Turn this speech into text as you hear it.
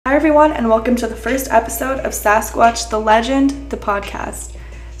Hi everyone, and welcome to the first episode of Sasquatch the Legend, the podcast.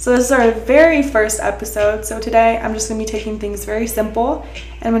 So this is our very first episode, so today I'm just going to be taking things very simple,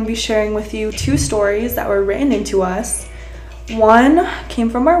 and I'm going to be sharing with you two stories that were written into us. One came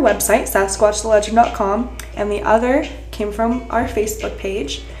from our website, sasquatchthelegend.com, and the other came from our Facebook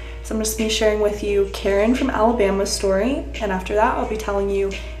page. So I'm just going to be sharing with you Karen from Alabama's story, and after that I'll be telling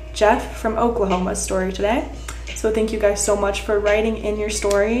you Jeff from Oklahoma's story today. So thank you guys so much for writing in your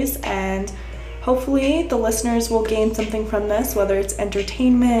stories, and hopefully the listeners will gain something from this, whether it's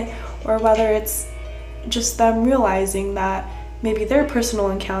entertainment or whether it's just them realizing that maybe their personal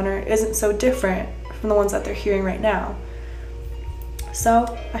encounter isn't so different from the ones that they're hearing right now. So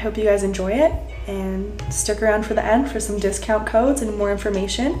I hope you guys enjoy it, and stick around for the end for some discount codes and more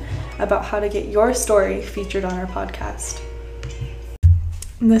information about how to get your story featured on our podcast.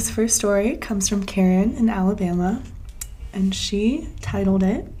 This first story comes from Karen in Alabama, and she titled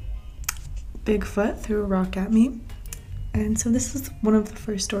it Bigfoot Threw a Rock at Me. And so this is one of the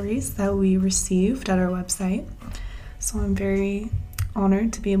first stories that we received at our website. So I'm very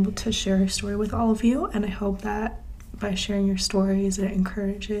honored to be able to share her story with all of you, and I hope that by sharing your stories it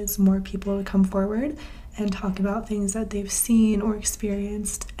encourages more people to come forward and talk about things that they've seen or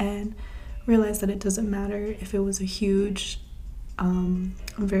experienced and realize that it doesn't matter if it was a huge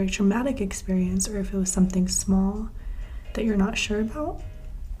a very traumatic experience or if it was something small that you're not sure about.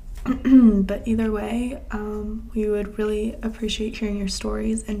 But either way, we would really appreciate hearing your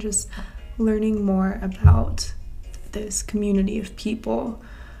stories and just learning more about this community of people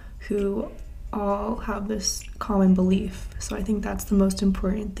who all have this common belief. So I think that's the most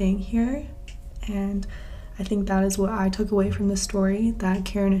important thing here, and I think that is what I took away from the story that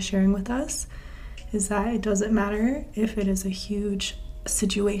Karen is sharing with us, is that it doesn't matter if it is a huge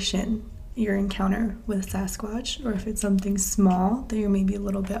situation, your encounter with Sasquatch, or if it's something small that you're maybe a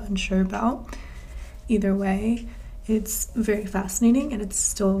little bit unsure about. Either way, it's very fascinating, and it's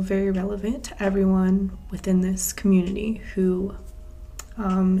still very relevant to everyone within this community who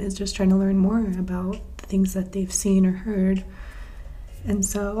is just trying to learn more about the things that they've seen or heard. And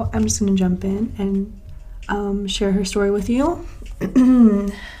so I'm just going to jump in and share her story with you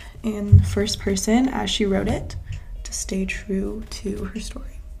in first person as she wrote it, to stay true to her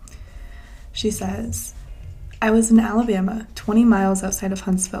story. She says, I was in Alabama, 20 miles outside of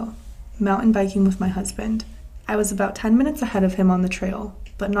Huntsville, mountain biking with my husband. I was about 10 minutes ahead of him on the trail,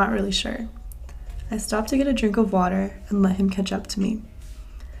 but not really sure. I stopped to get a drink of water and let him catch up to me.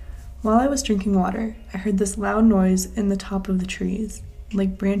 While I was drinking water, I heard this loud noise in the top of the trees,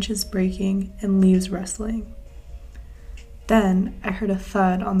 like branches breaking and leaves rustling. Then I heard a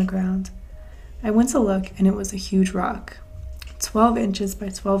thud on the ground. I went to look, and it was a huge rock, 12 inches by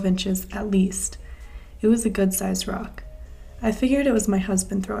 12 inches at least. It was a good-sized rock. I figured it was my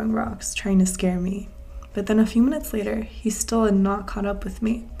husband throwing rocks, trying to scare me. But then a few minutes later, he still had not caught up with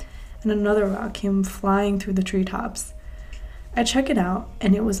me, and another rock came flying through the treetops. I checked it out,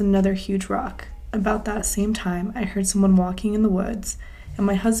 and it was another huge rock. About that same time, I heard someone walking in the woods, and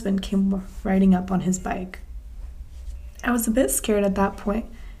my husband came riding up on his bike. I was a bit scared at that point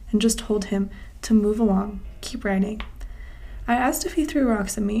and just told him to move along, keep riding. I asked if he threw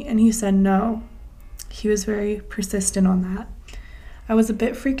rocks at me, and he said no. He was very persistent on that. I was a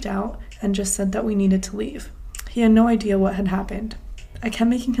bit freaked out and just said that we needed to leave. He had no idea what had happened. I kept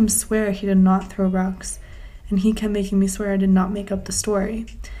making him swear he did not throw rocks, and he kept making me swear I did not make up the story.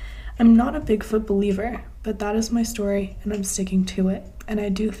 I'm not a Bigfoot believer, but that is my story, and I'm sticking to it. And I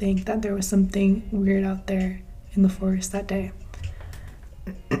do think that there was something weird out there in the forest that day.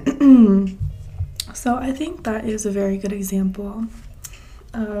 So I think that is a very good example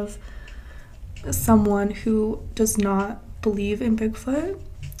of someone who does not believe in Bigfoot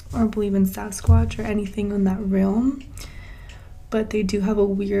or believe in Sasquatch or anything in that realm, but they do have a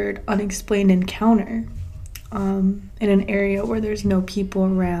weird, unexplained encounter in an area where there's no people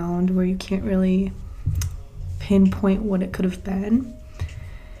around, where you can't really pinpoint what it could have been.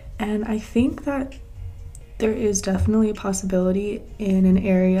 And I think that there is definitely a possibility in an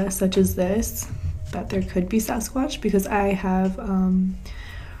area such as this that there could be Sasquatch, because I have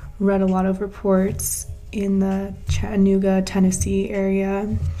read a lot of reports in the Chattanooga, Tennessee area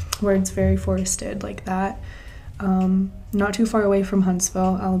where it's very forested like that, not too far away from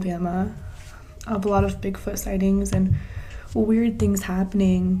Huntsville, Alabama, of a lot of Bigfoot sightings and weird things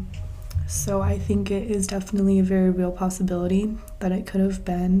happening. So I think it is definitely a very real possibility that it could have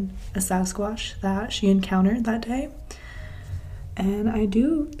been a Sasquatch that she encountered that day. And I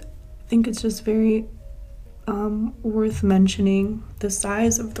do think it's just very worth mentioning the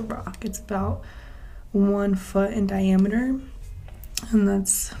size of the rock. It's about 1 foot in diameter, and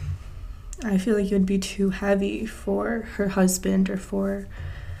that's I feel like it would be too heavy for her husband or for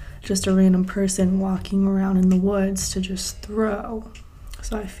just a random person walking around in the woods to just throw.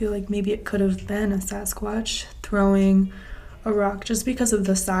 So I feel like maybe it could have been a Sasquatch throwing a rock just because of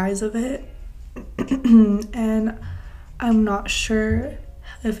the size of it. And I'm not sure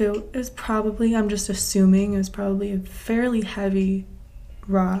if it is probably, I'm just assuming it's probably a fairly heavy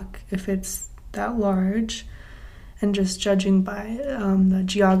rock if it's that large. And just judging by the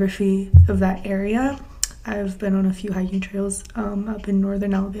geography of that area, I've been on a few hiking trails up in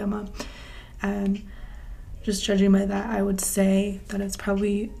northern Alabama, and just judging by that, I would say that it's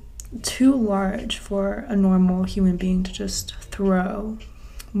probably too large for a normal human being to just throw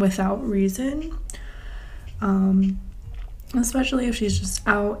without reason, especially if she's just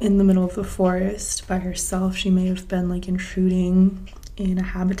out in the middle of the forest by herself. She may have been like intruding in a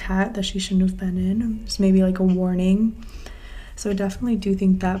habitat that she shouldn't have been in. It's maybe like a warning. So I definitely do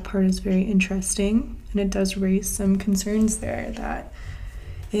think that part is very interesting, and it does raise some concerns there that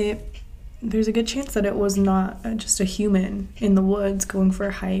there's a good chance that it was not just a human in the woods going for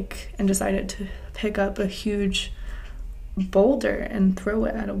a hike and decided to pick up a huge boulder and throw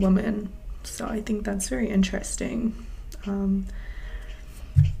it at a woman. So I think that's very interesting. I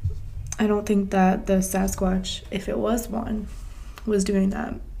don't think that the Sasquatch, if it was one, was doing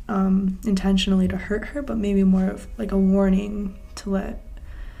that intentionally to hurt her, but maybe more of like a warning to let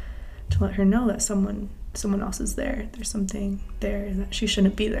her know that someone else is there. There's something there that she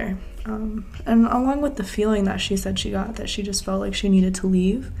shouldn't be there. And along with the feeling that she said she got, that she just felt like she needed to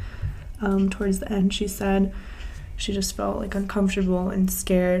leave. Towards the end, she said she just felt like uncomfortable and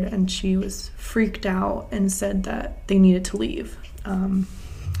scared, and she was freaked out and said that they needed to leave.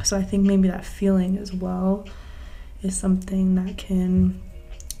 So I think maybe that feeling as well is something that can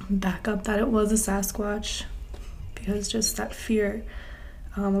back up that it was a Sasquatch, because just that fear.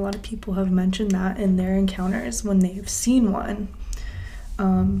 A lot of people have mentioned that in their encounters when they've seen one,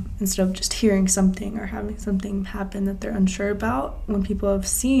 instead of just hearing something or having something happen that they're unsure about. When people have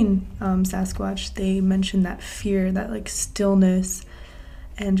seen Sasquatch, they mention that fear, that like stillness,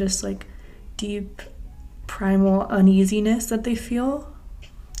 and just like deep primal uneasiness that they feel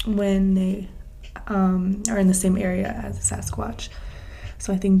when they are in the same area as a Sasquatch.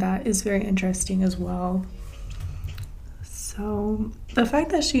 So I think that is very interesting as well. So the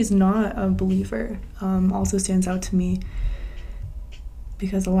fact that she's not a believer also stands out to me,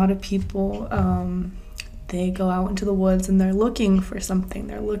 because a lot of people, they go out into the woods and they're looking for something.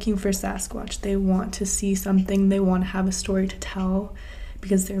 They're looking for Sasquatch. They want to see something. They want to have a story to tell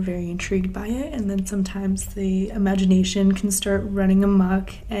because they're very intrigued by it. And then sometimes the imagination can start running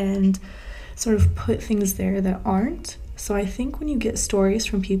amok and sort of put things there that aren't. So I think when you get stories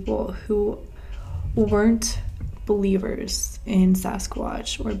from people who weren't believers in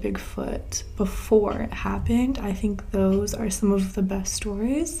Sasquatch or Bigfoot before it happened, I think those are some of the best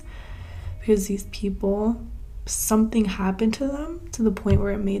stories, because these people, something happened to them to the point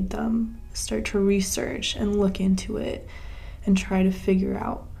where it made them start to research and look into it and try to figure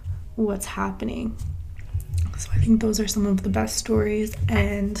out what's happening. So I think those are some of the best stories.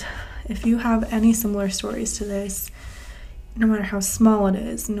 And if you have any similar stories to this, no matter how small it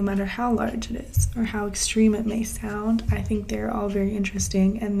is, no matter how large it is, or how extreme it may sound, I think they're all very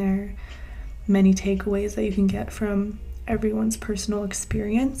interesting, and there are many takeaways that you can get from everyone's personal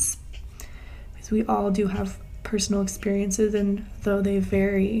experience, because we all do have personal experiences, and though they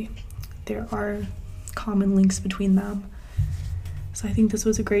vary, there are common links between them. So I think this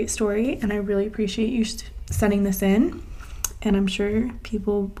was a great story, and I really appreciate you sending this in, and I'm sure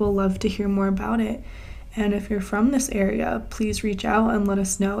people will love to hear more about it. And if you're from this area, please reach out and let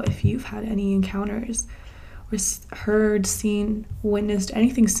us know if you've had any encounters or heard, seen, witnessed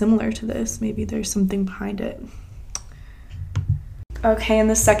anything similar to this. Maybe there's something behind it. Okay, and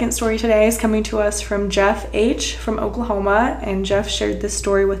the second story today is coming to us from Jeff H. from Oklahoma, and Jeff shared this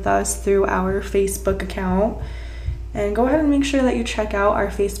story with us through our Facebook account. And go ahead and make sure that you check out our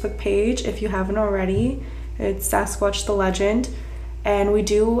Facebook page if you haven't already. It's Sasquatch the Legend. And we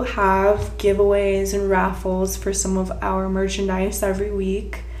do have giveaways and raffles for some of our merchandise every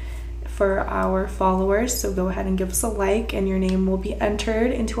week for our followers. So go ahead and give us a like, and your name will be entered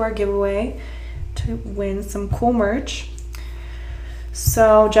into our giveaway to win some cool merch.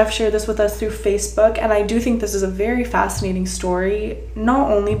 So Jeff shared this with us through Facebook, and I do think this is a very fascinating story, not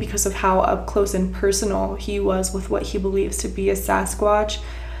only because of how up close and personal he was with what he believes to be a Sasquatch,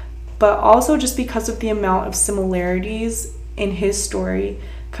 but also just because of the amount of similarities in his story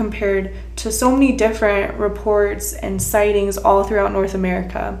compared to so many different reports and sightings all throughout North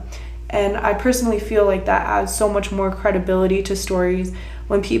America. And I personally feel like that adds so much more credibility to stories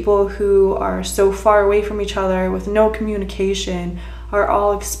when people who are so far away from each other with no communication are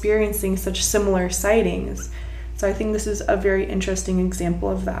all experiencing such similar sightings. So I think this is a very interesting example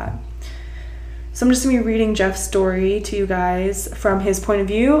of that. So I'm just going to be reading Jeff's story to you guys from his point of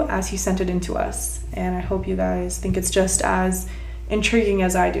view as he sent it in to us. And I hope you guys think it's just as intriguing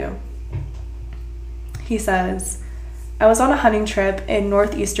as I do. He says, I was on a hunting trip in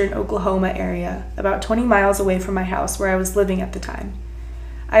northeastern Oklahoma area, about 20 miles away from my house where I was living at the time.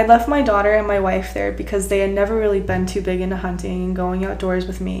 I had left my daughter and my wife there because they had never really been too big into hunting and going outdoors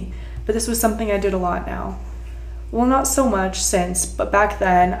with me, but this was something I did a lot now. Well, not so much since, but back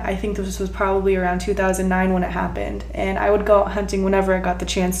then, I think this was probably around 2009 when it happened, and I would go out hunting whenever I got the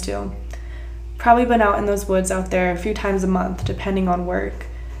chance to. Probably been out in those woods out there a few times a month, depending on work.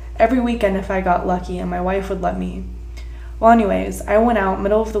 Every weekend if I got lucky and my wife would let me. Well, anyways, I went out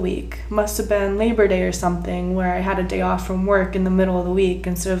middle of the week. Must have been Labor Day or something, where I had a day off from work in the middle of the week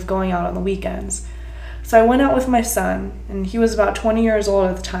instead of going out on the weekends. So I went out with my son, and he was about 20 years old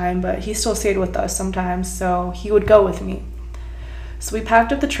at the time, but he still stayed with us sometimes, so he would go with me. So we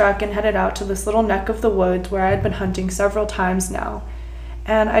packed up the truck and headed out to this little neck of the woods where I had been hunting several times now.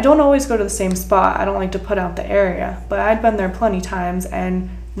 And I don't always go to the same spot. I don't like to put out the area, but I'd been there plenty times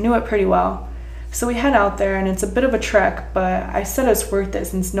and knew it pretty well. So we head out there, and it's a bit of a trek, but I said it's worth it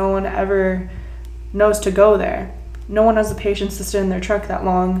since no one ever knows to go there. No one has the patience to sit in their truck that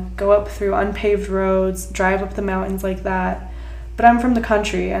long, go up through unpaved roads, drive up the mountains like that. But I'm from the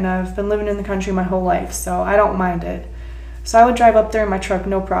country, and I've been living in the country my whole life, so I don't mind it. So I would drive up there in my truck,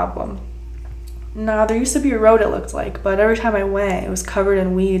 no problem. Now, there used to be a road it looked like, but every time I went, it was covered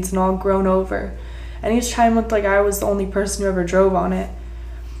in weeds and all grown over. And each time looked like I was the only person who ever drove on it.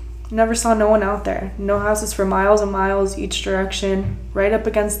 Never saw no one out there. No houses for miles and miles each direction, right up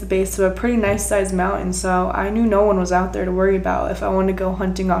against the base of a pretty nice sized mountain, so I knew no one was out there to worry about if I wanted to go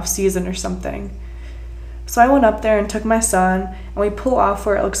hunting off season or something. So I went up there and took my son, and we pull off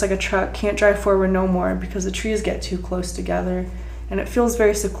where it looks like a truck can't drive forward no more because the trees get too close together, and it feels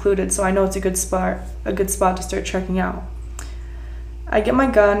very secluded, so I know it's a good spot to start trekking out. I get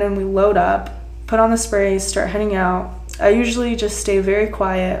my gun and we load up, put on the sprays, start heading out. I usually just stay very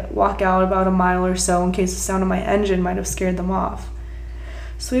quiet, walk out about a mile or so in case the sound of my engine might have scared them off.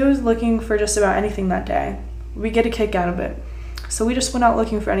 So we was looking for just about anything that day. We get a kick out of it. So we just went out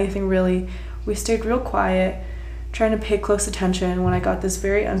looking for anything really. We stayed real quiet, trying to pay close attention when I got this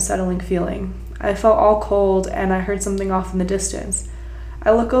very unsettling feeling. I felt all cold and I heard something off in the distance.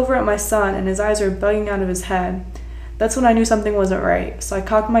 I look over at my son and his eyes are bugging out of his head. That's when I knew something wasn't right. So I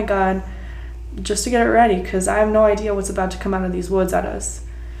cocked my gun just to get it ready because I have no idea what's about to come out of these woods at us.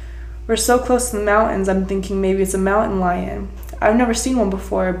 We're so close to the mountains, I'm thinking maybe it's a mountain lion. I've never seen one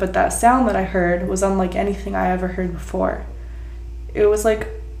before, but that sound that I heard was unlike anything I ever heard before. It was like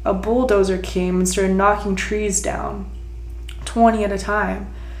a bulldozer came and started knocking trees down, 20 at a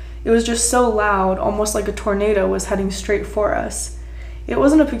time. It was just so loud, almost like a tornado was heading straight for us. It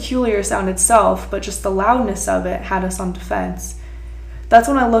wasn't a peculiar sound itself, but just the loudness of it had us on defense. That's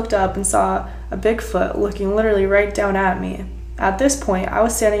when I looked up and saw a Bigfoot looking literally right down at me. At this point, I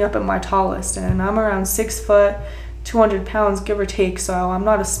was standing up at my tallest, and I'm around 6 foot, 200 pounds, give or take, so I'm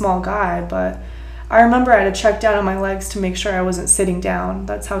not a small guy, but I remember I had to check down on my legs to make sure I wasn't sitting down.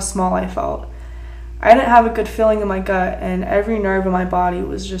 That's how small I felt. I didn't have a good feeling in my gut, and every nerve in my body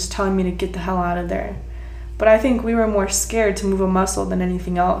was just telling me to get the hell out of there. But I think we were more scared to move a muscle than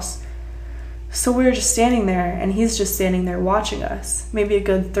anything else. So we were just standing there, and he's just standing there watching us, maybe a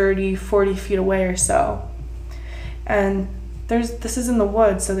good 30, 40 feet away or so. And this is in the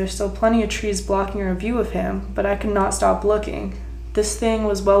woods, so there's still plenty of trees blocking our view of him, but I could not stop looking. This thing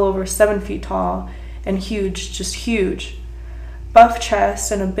was well over 7 feet tall, and huge, just huge. Buff chest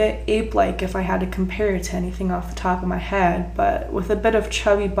and a bit ape-like if I had to compare it to anything off the top of my head, but with a bit of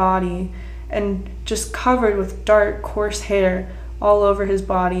chubby body, and just covered with dark, coarse hair all over his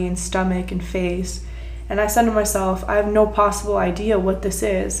body and stomach and face. And I said to myself, I have no possible idea what this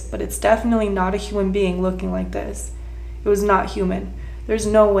is, but it's definitely not a human being looking like this. It was not human. There's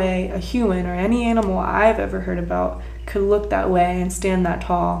no way a human or any animal I've ever heard about could look that way and stand that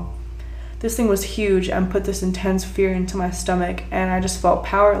tall. This thing was huge and put this intense fear into my stomach, and I just felt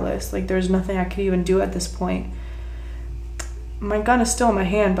powerless, like there was nothing I could even do at this point. My gun is still in my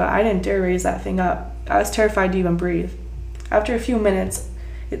hand, but I didn't dare raise that thing up. I was terrified to even breathe. After a few minutes,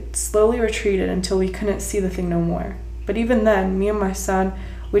 it slowly retreated until we couldn't see the thing no more. But even then, me and my son,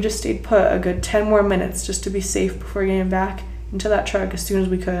 we just stayed put a good 10 more minutes just to be safe before getting back into that truck as soon as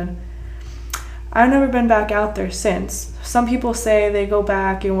we could. I've never been back out there since. Some people say they go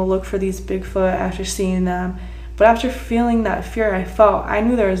back and will look for these Bigfoot after seeing them, But after feeling that fear I felt, I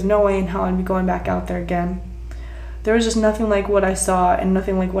knew there was no way in hell I'd be going back out there again. There was just nothing like what I saw and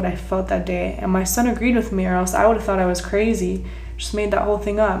nothing like what I felt that day. And my son agreed with me, or else I would have thought I was crazy. Just made that whole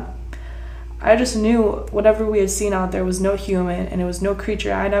thing up. I just knew whatever we had seen out there was no human, and it was no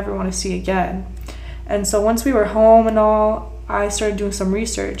creature I'd ever want to see again. And so once we were home and all, I started doing some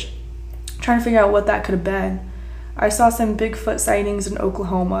research, trying to figure out what that could have been. I saw some Bigfoot sightings in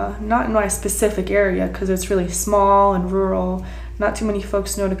Oklahoma, not in my specific area because it's really small and rural. Not too many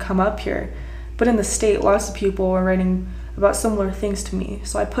folks know to come up here. But in the state, lots of people were writing about similar things to me.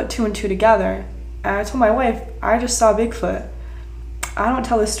 So I put two and two together, and I told my wife, I just saw Bigfoot. I don't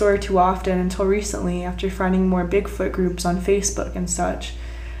tell this story too often until recently, after finding more Bigfoot groups on Facebook and such,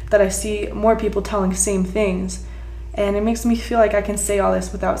 that I see more people telling the same things. And it makes me feel like I can say all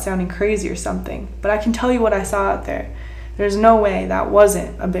this without sounding crazy or something. But I can tell you what I saw out there. There's no way that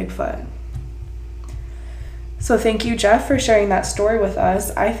wasn't a Bigfoot. So thank you, Jeff, for sharing that story with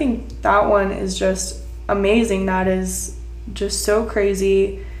us. I think that one is just amazing. That is just so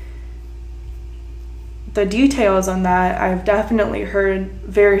crazy. The details on that, I've definitely heard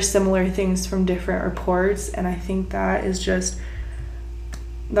very similar things from different reports, and I think that is just,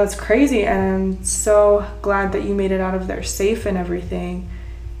 that's crazy. And I'm so glad that you made it out of there safe and everything.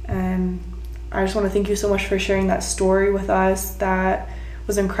 And I just want to thank you so much for sharing that story with us. That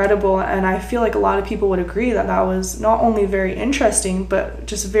was incredible, and I feel like a lot of people would agree that that was not only very interesting but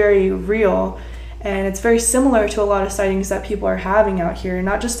just very real. And it's very similar to a lot of sightings that people are having out here,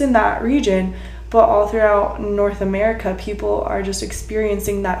 not just in that region but all throughout North America. People are just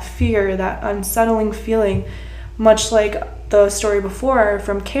experiencing that fear, that unsettling feeling, much like the story before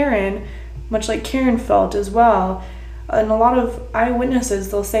from Karen, much like Karen felt as well. And a lot of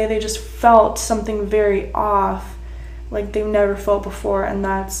eyewitnesses, they'll say they just felt something very off, like they've never felt before. And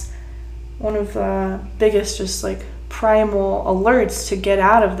that's one of the biggest just like primal alerts to get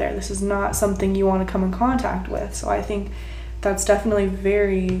out of there. This is not something you want to come in contact with. So I think that's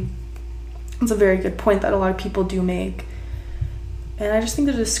definitely it's a very good point that a lot of people do make. And I just think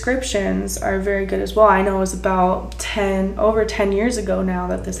the descriptions are very good as well. I know it was about over 10 years ago now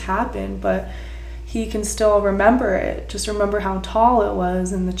that this happened, but he can still remember it. Just remember how tall it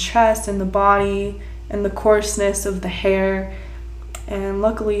was, and the chest and the body and the coarseness of the hair. And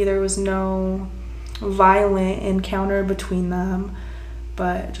luckily there was no violent encounter between them,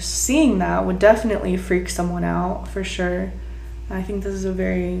 but just seeing that would definitely freak someone out for sure. I think this is a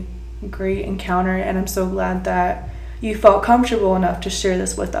very great encounter, and I'm so glad that you felt comfortable enough to share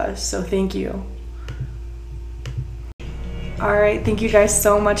this with us, so thank you. Alright, thank you guys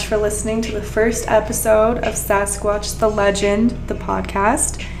so much for listening to the first episode of Sasquatch the Legend, the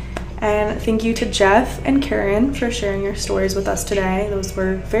podcast. And thank you to Jeff and Karen for sharing your stories with us today. Those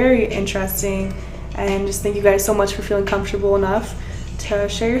were very interesting, and just thank you guys so much for feeling comfortable enough to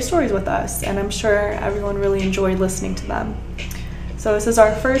share your stories with us, and I'm sure everyone really enjoyed listening to them. So this is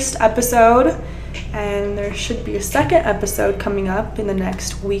our first episode, and there should be a second episode coming up in the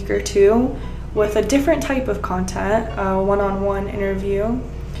next week or two with a different type of content, a one-on-one interview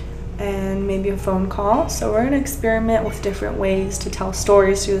and maybe a phone call. So we're going to experiment with different ways to tell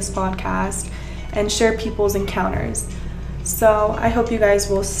stories through this podcast and share people's encounters. So I hope you guys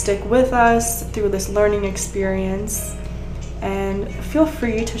will stick with us through this learning experience, and feel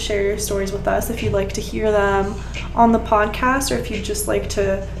free to share your stories with us if you'd like to hear them on the podcast, or if you'd just like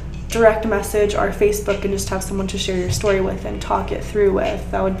to direct message our Facebook and just have someone to share your story with and talk it through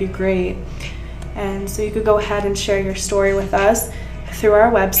with. That would be great. And so you could go ahead and share your story with us through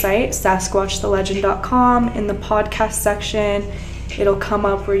our website, sasquatchthelegend.com. In the podcast section, it'll come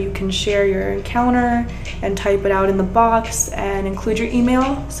up where you can share your encounter and type it out in the box and include your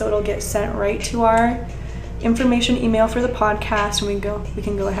email, so it'll get sent right to our information email for the podcast, and we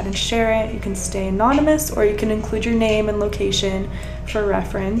can go ahead and share it. You can stay anonymous, or you can include your name and location for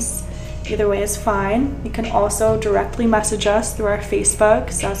reference. Either way is fine. You can also directly message us through our Facebook,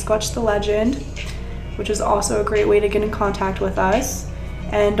 Sasquatch the Legend, which is also a great way to get in contact with us.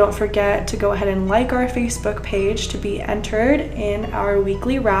 And don't forget to go ahead and like our Facebook page to be entered in our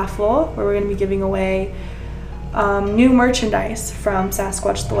weekly raffle, where we're going to be giving away new merchandise from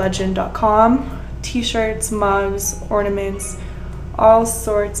sasquatchthelegend.com. T-shirts, mugs, ornaments, all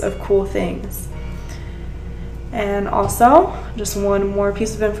sorts of cool things. And also, just one more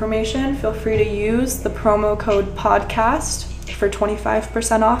piece of information, feel free to use the promo code podcast for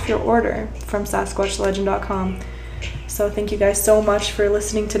 25% off your order from sasquatchthelegend.com. So thank you guys so much for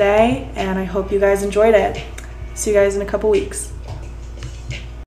listening today, and I hope you guys enjoyed it. See you guys in a couple weeks.